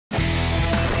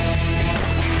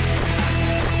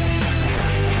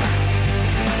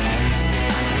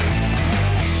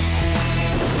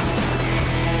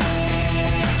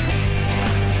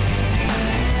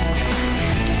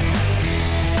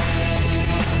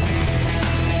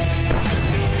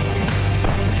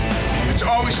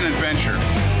always an adventure.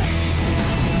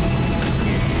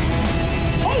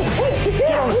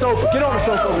 Get on the sofa. Get on the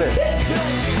sofa over there.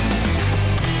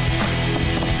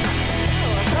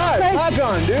 Nice. My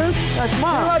gun, dude. That's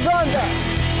mine. My gun back.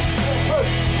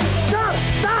 Stop!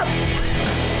 Stop!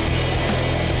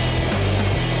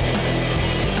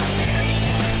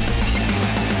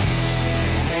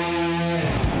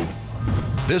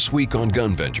 This week on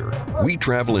GunVenture, we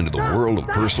travel into the world of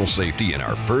personal safety in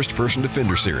our first-person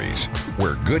defender series,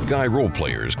 where good guy role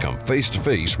players come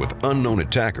face-to-face with unknown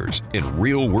attackers in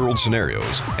real-world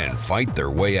scenarios and fight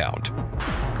their way out.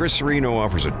 Chris Serino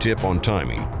offers a tip on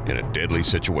timing in a deadly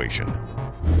situation.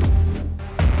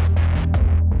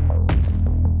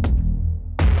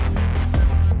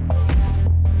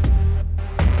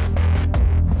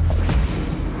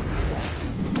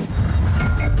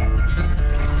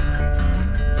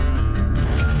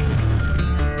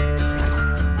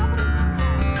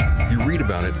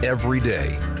 Every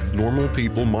day, normal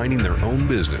people minding their own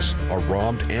business are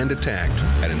robbed and attacked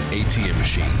at an ATM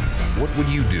machine. What would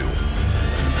you do?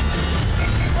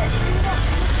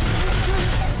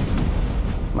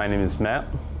 My name is Matt.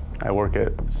 I work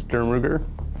at Sturm Ruger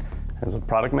as a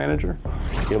product manager.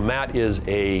 You know, Matt is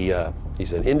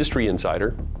he's an industry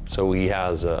insider, so he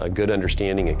has a good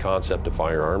understanding and concept of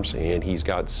firearms, and he's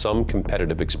got some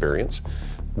competitive experience,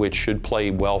 which should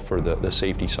play well for the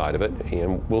safety side of it,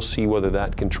 and we'll see whether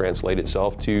that can translate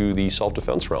itself to the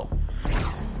self-defense realm.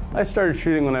 I started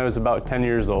shooting when I was about 10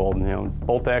 years old. You know,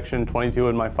 bolt action, 22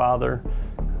 with my father.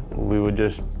 We would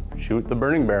just shoot the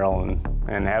burning barrel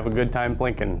and have a good time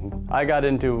plinking. I got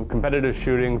into competitive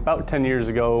shooting about 10 years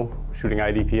ago, shooting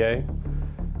IDPA.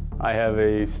 I have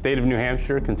a state of New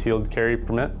Hampshire concealed carry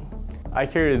permit. I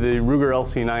carry the Ruger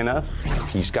LC9S.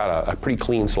 He's got a pretty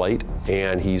clean slate,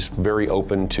 and he's very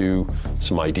open to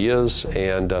some ideas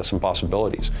and some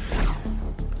possibilities.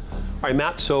 All right,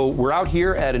 Matt, so we're out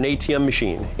here at an ATM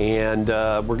machine, and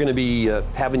we're going to be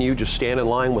having you just stand in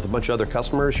line with a bunch of other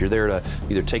customers. You're there to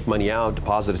either take money out,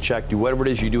 deposit a check, do whatever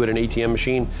it is you do at an ATM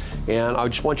machine, and I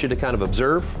just want you to kind of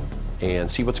observe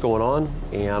and see what's going on,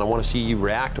 and I want to see you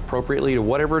react appropriately to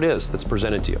whatever it is that's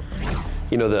presented to you.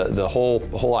 You know, the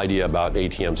whole idea about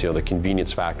ATMs, you know, the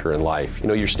convenience factor in life. You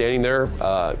know, you're standing there,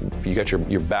 you got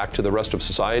your back to the rest of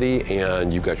society,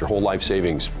 and you've got your whole life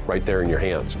savings right there in your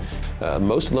hands.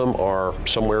 Most of them are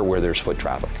somewhere where there's foot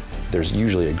traffic. There's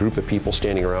usually a group of people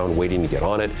standing around waiting to get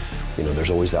on it. You know, there's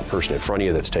always that person in front of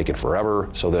you that's taken forever,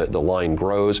 so that the line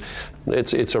grows.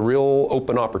 It's a real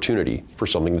open opportunity for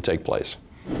something to take place.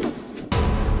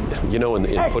 You know, in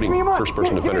putting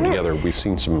first-person defender together, we've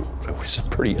seen some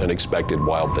pretty unexpected,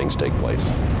 wild things take place.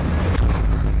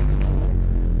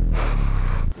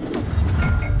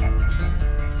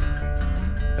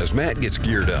 As Matt gets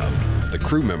geared up, the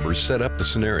crew members set up the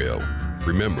scenario.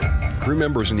 Remember, crew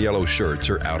members in yellow shirts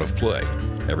are out of play.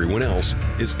 Everyone else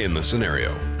is in the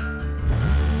scenario.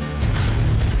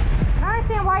 I don't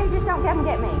understand why you just don't come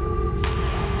get me.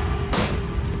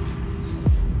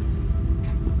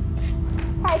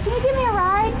 Hey, can you give me a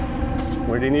ride?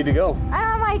 Where do you need to go? I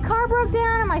don't know, my car broke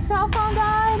down and my cell phone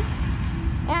died.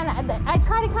 And I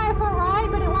tried to come for a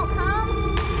ride, but it won't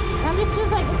come. And I'm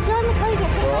just like, it's driving me crazy.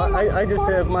 Well, I just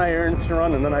have my errands to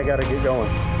run and then I gotta get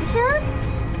going. You sure?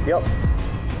 Yep.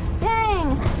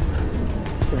 Dang.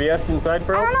 Have you asked inside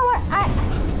for help? I don't know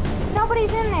what,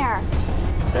 nobody's in there.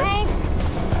 Okay. Thanks.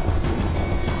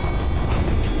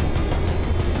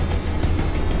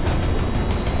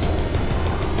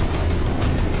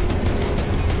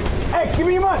 Hey, give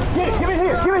me your money. Get it. Give it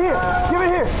here. Give it here. Give it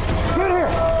here. Give it here.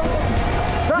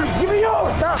 Stop. Give me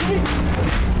yours. Stop.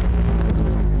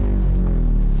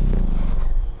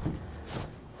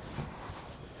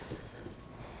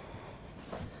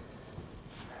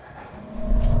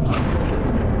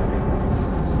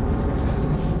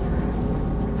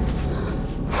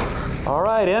 All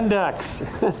right, index.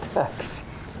 Index.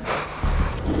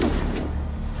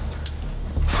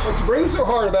 What you breathing so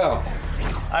hard about?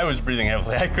 I was breathing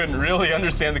heavily. I couldn't really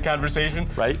understand the conversation.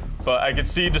 Right. But I could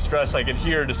see distress. I could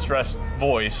hear a distressed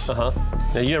voice. Uh-huh.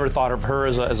 Now, you never thought of her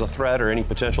as a threat or any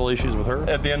potential issues with her?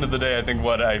 At the end of the day, I think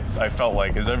what I felt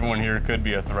like is everyone here could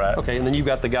be a threat. Okay, and then you've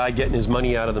got the guy getting his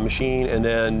money out of the machine, and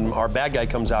then our bad guy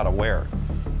comes out of where?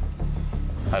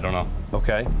 I don't know.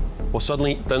 Okay. Well,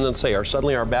 suddenly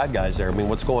our bad guy's there. I mean,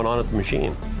 what's going on at the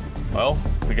machine? Well,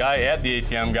 the guy at the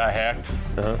ATM got hacked,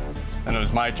 and it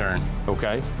was my turn.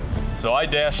 Okay. So I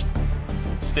dashed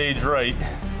stage right,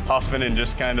 huffing and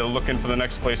just kind of looking for the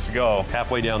next place to go.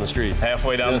 Halfway down the street.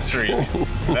 Halfway down the street. I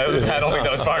don't think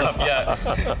that was far enough yet.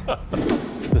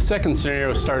 The second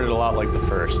scenario started a lot like the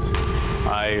first.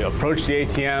 I approached the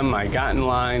ATM, I got in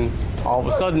line, all of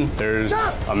a sudden, there's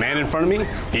a man in front of me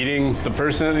beating the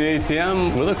person at the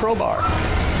ATM with a crowbar.